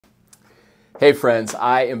Hey friends,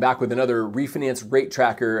 I am back with another refinance rate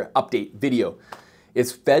tracker update video.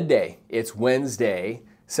 It's Fed Day. It's Wednesday,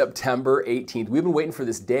 September 18th. We've been waiting for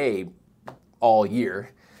this day all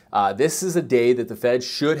year. This is a day that the Fed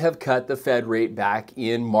should have cut the Fed rate back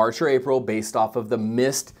in March or April based off of the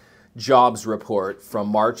missed jobs report from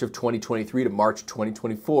March of 2023 to March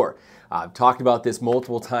 2024. I've talked about this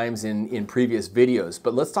multiple times in previous videos,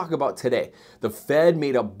 but let's talk about today. The Fed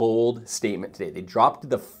made a bold statement today. They dropped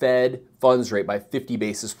the Fed funds rate by 50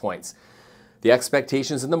 basis points. The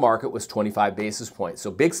expectations in the market was 25 basis points.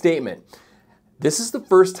 So big statement. This is the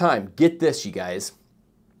first time, get this you guys,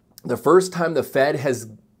 the first time the Fed has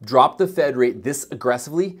dropped the Fed rate this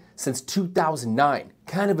aggressively since 2009.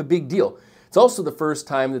 Kind of a big deal. It's also the first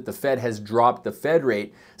time that the Fed has dropped the Fed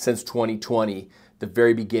rate since 2020, the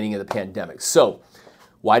very beginning of the pandemic. So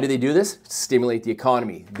why do they do this? To stimulate the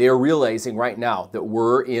economy. They're realizing right now that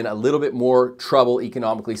we're in a little bit more trouble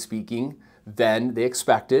economically speaking than they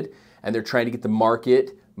expected, and they're trying to get the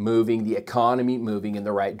market moving, the economy moving in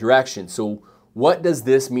the right direction. So what does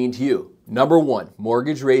this mean to you? Number one,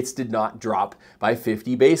 mortgage rates did not drop by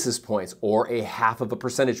 50 basis points or a half of a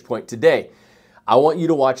percentage point today. I want you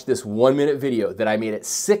to watch this 1-minute video that I made at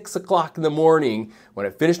 6 o'clock in the morning when I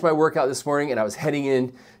finished my workout this morning and I was heading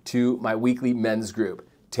into my weekly men's group.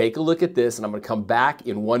 Take a look at this and I'm going to come back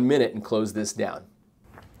in 1 minute and close this down.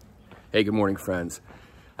 Hey, good morning, friends.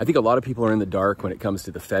 I think a lot of people are in the dark when it comes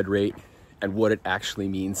to the Fed rate and what it actually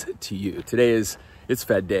means to you. Today it's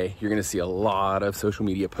Fed Day. You're going to see a lot of social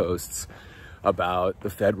media posts about the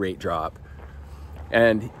Fed rate drop,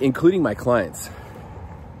 and including my clients.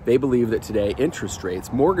 They believe that today interest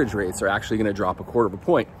rates, mortgage rates, are actually going to drop a quarter of a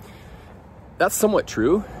point. That's somewhat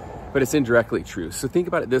true, but it's indirectly true. So think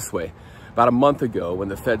about it this way. About a month ago, when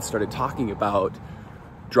the Fed started talking about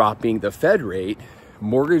dropping the Fed rate,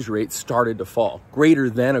 mortgage rates started to fall, greater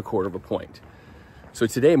than a quarter of a point. So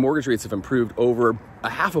today, mortgage rates have improved over a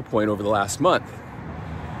half a point over the last month.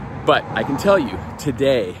 But I can tell you,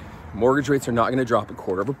 today, mortgage rates are not going to drop a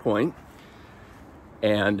quarter of a point.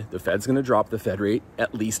 And the Fed's going to drop the Fed rate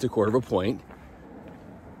at least a quarter of a point.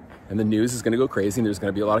 And the news is going to go crazy and there's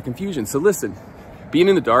going to be a lot of confusion. So listen, being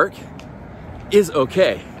in the dark is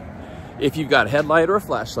okay if you've got a headlight or a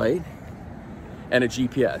flashlight and a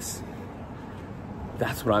GPS.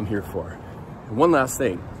 That's what I'm here for. And one last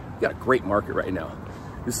thing, we've got a great market right now.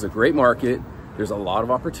 This is a great market. There's a lot of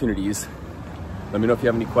opportunities. Let me know if you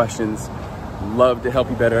have any questions. Love to help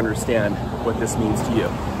you better understand what this means to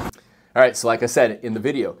you. All right, so like I said in the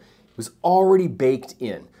video, it was already baked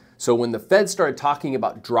in. So when the Fed started talking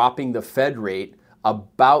about dropping the Fed rate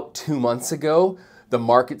about 2 months ago, the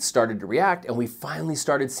market started to react and we finally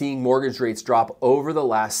started seeing mortgage rates drop over the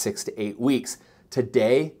last 6 to 8 weeks.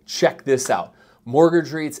 Today, check this out.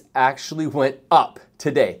 Mortgage rates actually went up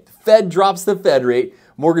today. The Fed drops the Fed rate,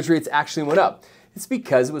 mortgage rates actually went up. It's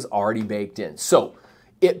because it was already baked in. So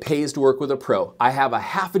it pays to work with a pro. I have a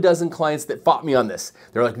half a dozen clients that fought me on this.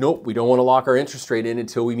 They're like, nope, we don't want to lock our interest rate in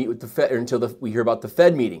until we meet with the Fed, or until we hear about the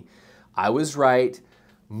Fed meeting. I was right.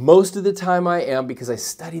 Most of the time I am, because I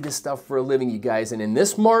study this stuff for a living, you guys. And in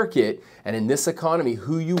this market and in this economy,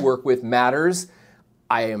 who you work with matters.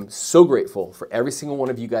 I am so grateful for every single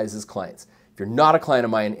one of you guys as clients. If you're not a client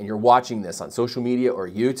of mine and you're watching this on social media or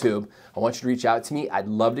YouTube, I want you to reach out to me. I'd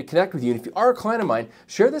love to connect with you. And if you are a client of mine,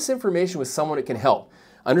 share this information with someone that can help.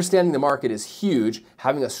 Understanding the market is huge.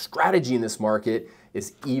 Having a strategy in this market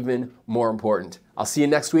is even more important. I'll see you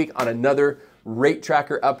next week on another rate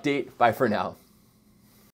tracker update. Bye for now.